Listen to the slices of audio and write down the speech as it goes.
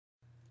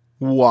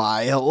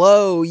Why,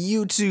 hello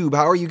YouTube,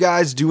 how are you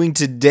guys doing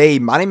today?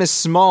 My name is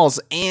Smalls,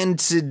 and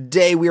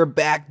today we are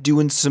back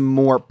doing some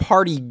more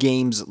party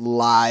games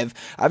live.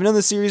 I haven't done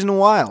this series in a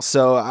while,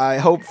 so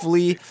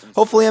hopefully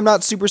I'm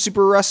not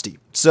super rusty.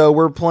 So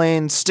we're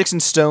playing Sticks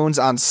and Stones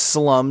on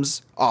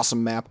Slums,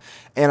 awesome map,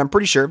 and I'm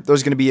pretty sure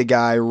there's going to be a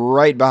guy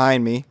right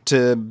behind me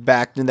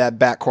back in that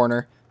back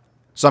corner.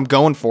 So I'm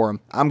going for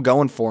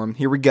him,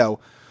 Here we go.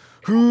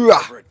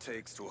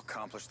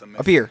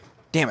 Up here,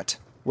 damn it,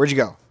 where'd you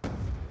go?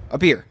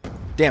 Up here.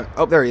 Damn it.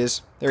 Oh, there he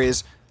is. There he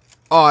is.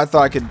 Oh, I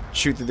thought I could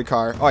shoot through the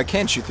car. Oh, I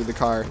can shoot through the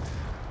car.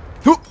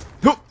 Hoop,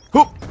 hoop,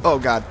 hoop. Oh,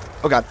 God.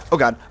 Oh, God. Oh,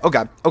 God. Oh,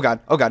 God. Oh, God.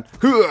 Oh,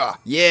 God.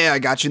 Yeah, I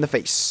got you in the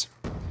face.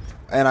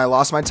 And I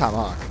lost my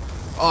tomahawk.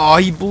 Oh,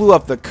 he blew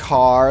up the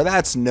car.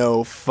 That's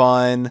no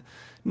fun.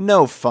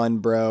 No fun,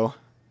 bro.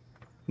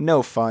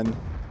 No fun.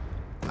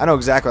 I know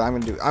exactly what I'm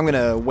going to do. I'm going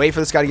to wait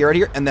for this guy to get right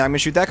here, and then I'm going to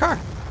shoot that car.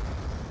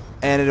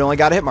 And it only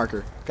got a hit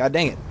marker. God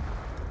dang it.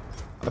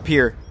 Up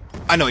here.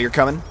 I know you're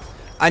coming.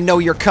 I know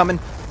you're coming.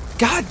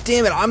 God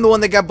damn it, I'm the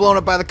one that got blown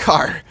up by the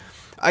car.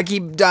 I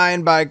keep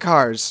dying by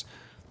cars.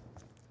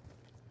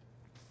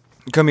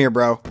 Come here,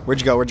 bro.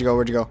 Where'd you go? Where'd you go?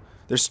 Where'd you go?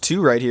 There's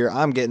two right here.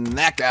 I'm getting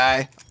that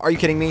guy. Are you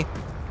kidding me?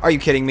 Are you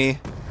kidding me?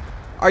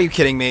 Are you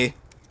kidding me?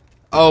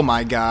 Oh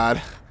my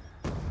god.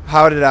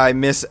 How did I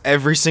miss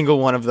every single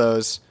one of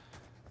those?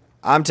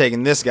 I'm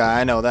taking this guy.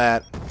 I know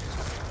that.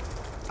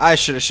 I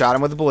should have shot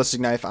him with a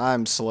ballistic knife.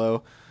 I'm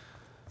slow.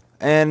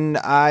 And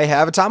I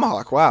have a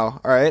tomahawk.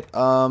 Wow. Alright.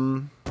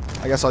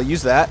 I guess I'll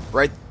use that.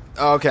 Right.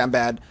 Oh, okay, I'm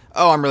bad.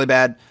 Oh, I'm really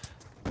bad.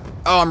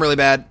 Oh, I'm really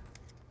bad.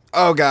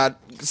 Oh, God.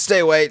 Stay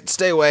away.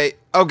 Stay away.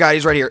 Oh, God,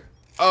 he's right here.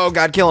 Oh,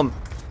 God, kill him.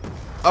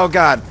 Oh,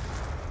 God.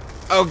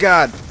 Oh,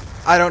 God.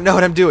 I don't know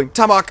what I'm doing.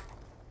 Tomahawk.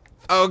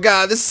 Oh,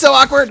 God, this is so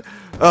awkward.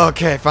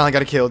 Okay, I finally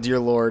got a kill. Dear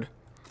Lord.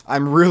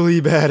 I'm really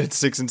bad at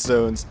Sticks and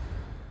Stones.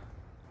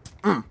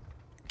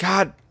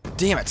 God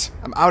damn it.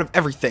 I'm out of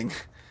everything.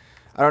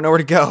 I don't know where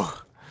to go.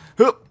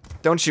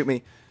 Don't shoot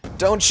me.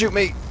 Don't shoot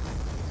me.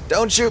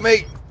 Don't shoot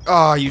me.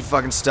 Oh, you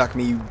fucking stuck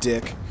me, you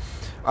dick.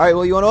 Alright,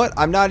 well, you know what?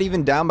 I'm not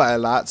even down by a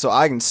lot, so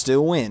I can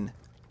still win.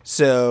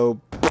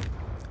 So...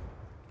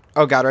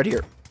 Oh, God, right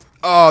here.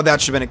 Oh, that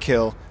should have been a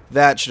kill.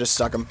 That should have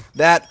stuck him.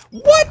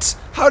 What?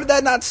 How did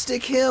that not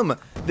stick him?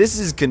 This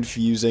is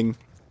confusing.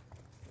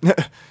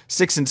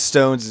 Sticks and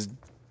Stones is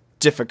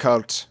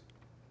difficult.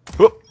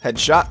 Whoop,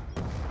 headshot.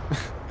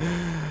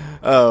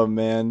 Oh,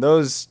 man.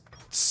 Those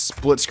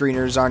split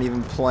screeners aren't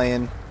even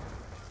playing.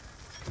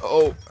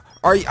 Oh,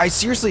 I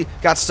seriously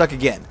got stuck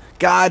again.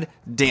 God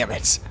damn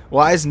it.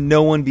 Why is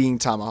no one being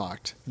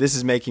tomahawked? This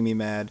is making me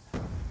mad.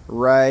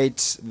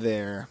 Right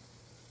there.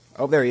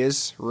 Oh, there he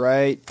is.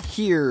 Right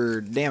here.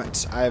 Damn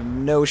it. I have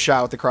no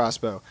shot with the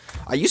crossbow.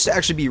 I used to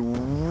actually be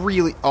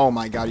really... Oh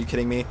my god, are you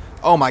kidding me?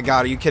 Oh my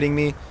god, are you kidding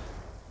me?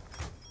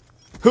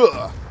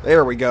 Huh.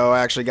 There we go. I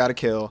actually got a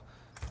kill.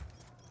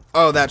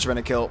 Oh, that should have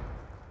been a kill.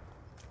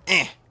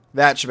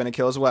 That should have been a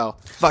kill as well.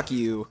 Fuck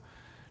you.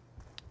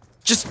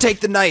 Just take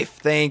the knife.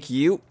 Thank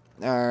you.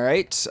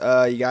 Alright.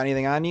 You got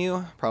anything on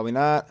you? Probably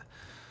not.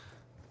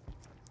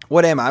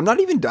 What am I? I'm not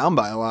even down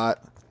by a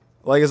lot.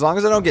 Like, as long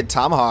as I don't get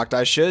tomahawked,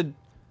 I should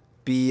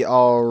be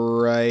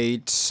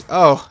alright.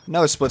 Oh,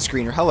 another split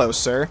screener. Hello,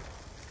 sir.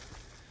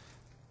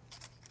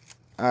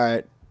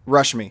 Alright.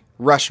 Rush me.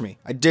 Rush me.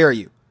 I dare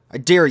you. I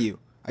dare you.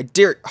 I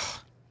dare...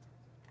 Ugh.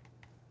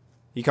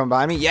 You coming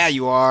by me? Yeah,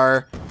 you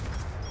are.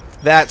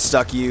 That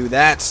stuck you.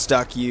 That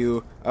stuck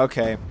you.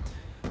 Okay.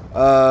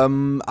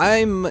 I'm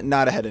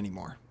not ahead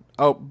anymore.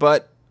 Oh,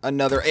 but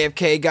another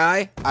AFK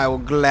guy I will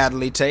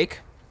gladly take.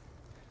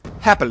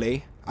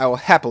 Happily. I will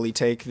happily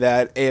take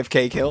that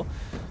AFK kill.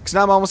 Because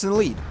now I'm almost in the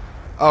lead.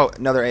 Oh,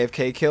 another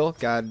AFK kill.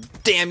 God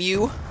damn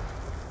you.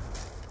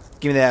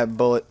 Give me that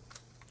bullet.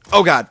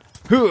 Oh, God.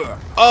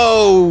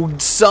 Oh,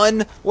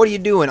 son. What are you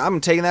doing?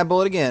 I'm taking that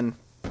bullet again.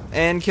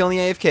 And killing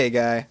the AFK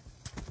guy.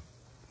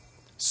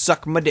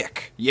 Suck my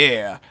dick.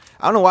 Yeah.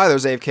 I don't know why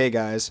there's AFK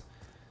guys.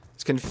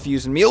 It's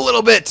confusing me a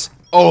little bit.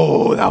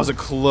 Oh, that was a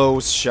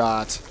close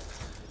shot.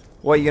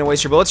 What, you gonna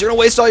waste your bullets? You're gonna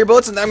waste all your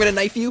bullets and then I'm gonna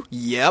knife you?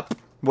 Yep.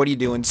 What are you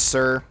doing,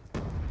 sir?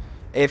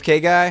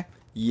 AFK guy?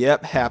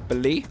 Yep,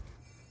 happily.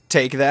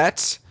 Take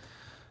that.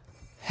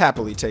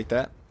 Happily take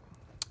that.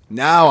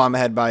 Now I'm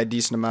ahead by a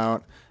decent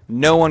amount.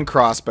 No one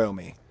crossbow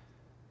me.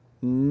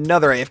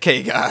 Another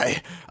AFK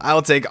guy.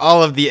 I'll take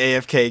all of the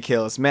AFK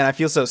kills. Man, I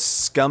feel so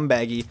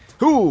scumbaggy.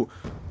 Whoo!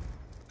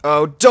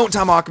 Oh, don't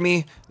tomahawk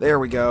me. There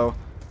we go.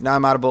 Now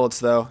I'm out of bullets,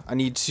 though. I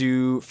need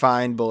to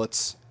find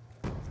bullets.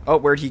 Oh,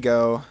 where'd he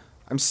go?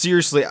 I'm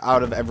seriously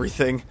out of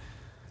everything.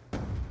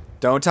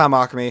 Don't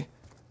tomahawk me.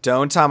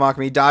 Don't tomahawk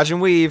me. Dodge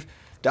and weave.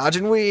 Dodge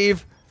and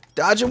weave.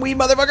 Dodge and weave,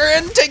 motherfucker,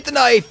 and take the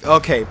knife.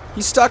 Okay,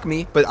 he stuck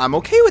me, but I'm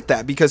okay with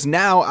that because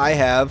now I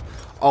have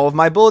all of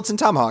my bullets and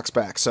tomahawks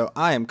back. So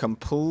I am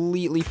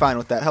completely fine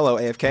with that. Hello,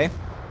 AFK.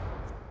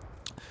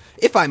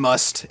 If I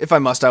must,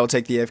 I will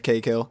take the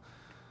AFK kill.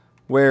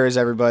 Where is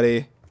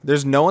everybody?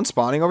 There's no one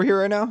spawning over here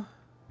right now?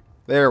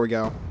 There we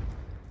go.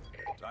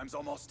 Time's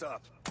almost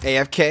up.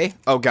 AFK?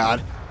 Oh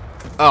god.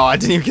 Oh, I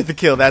didn't even get the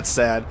kill. That's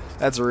sad.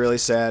 That's really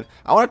sad.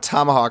 I want to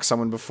tomahawk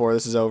someone before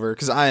this is over,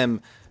 because I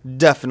am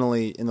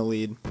definitely in the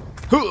lead.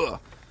 Hooah!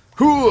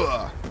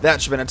 Hooah!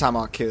 That should have been a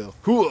tomahawk kill.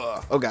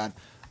 Hooah! Oh god.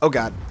 Oh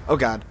god. Oh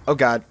god. Oh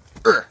god.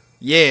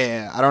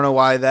 Yeah. I don't know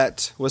why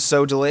that was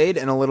so delayed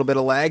and a little bit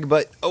of lag,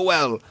 but oh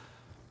well.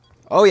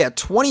 Oh yeah,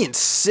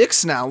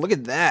 20-6 now. Look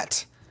at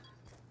that.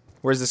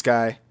 Where's this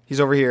guy? He's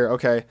over here.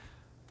 Okay.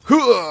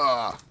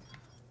 Hooah!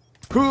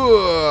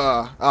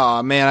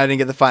 Oh man, I didn't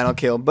get the final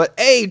kill. But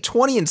hey,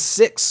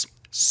 20-6.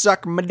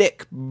 Suck my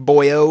dick,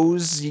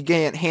 boyos. You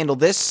can't handle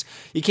this.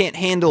 You can't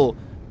handle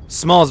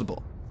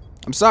Smallzable.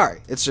 I'm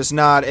sorry. It's just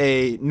not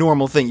a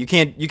normal thing.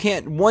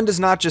 One does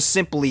not just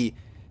simply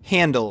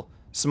handle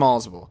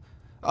Smallzable.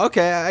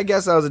 Okay, I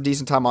guess that was a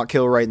decent tomahawk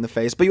kill right in the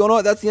face. But you know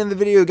what? That's the end of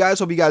the video, guys.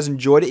 Hope you guys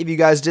enjoyed it. If you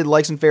guys did,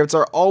 likes and favorites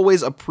are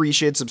always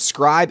appreciated.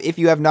 Subscribe if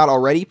you have not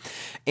already.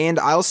 And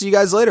I'll see you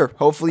guys later.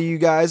 Hopefully you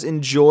guys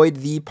enjoyed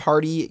the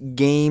party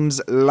games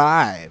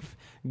live.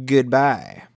 Goodbye.